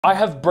I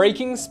have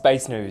breaking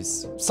space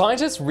news.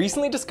 Scientists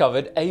recently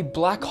discovered a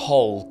black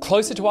hole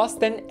closer to us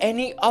than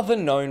any other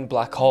known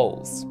black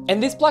holes.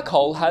 And this black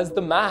hole has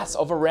the mass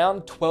of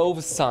around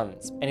 12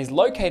 suns and is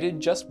located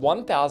just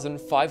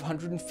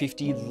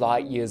 1,550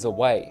 light years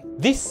away.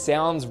 This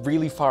sounds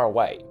really far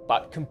away,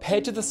 but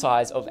compared to the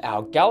size of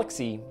our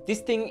galaxy, this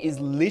thing is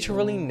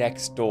literally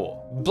next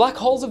door. Black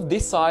holes of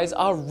this size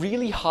are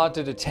really hard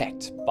to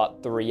detect,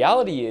 but the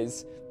reality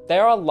is,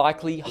 there are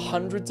likely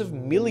hundreds of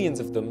millions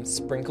of them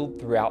sprinkled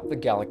throughout the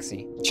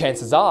galaxy.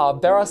 Chances are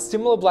there are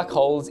similar black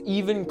holes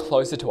even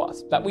closer to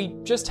us that we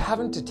just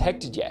haven't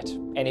detected yet.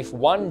 And if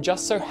one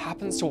just so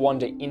happens to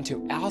wander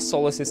into our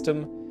solar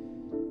system,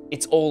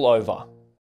 it's all over.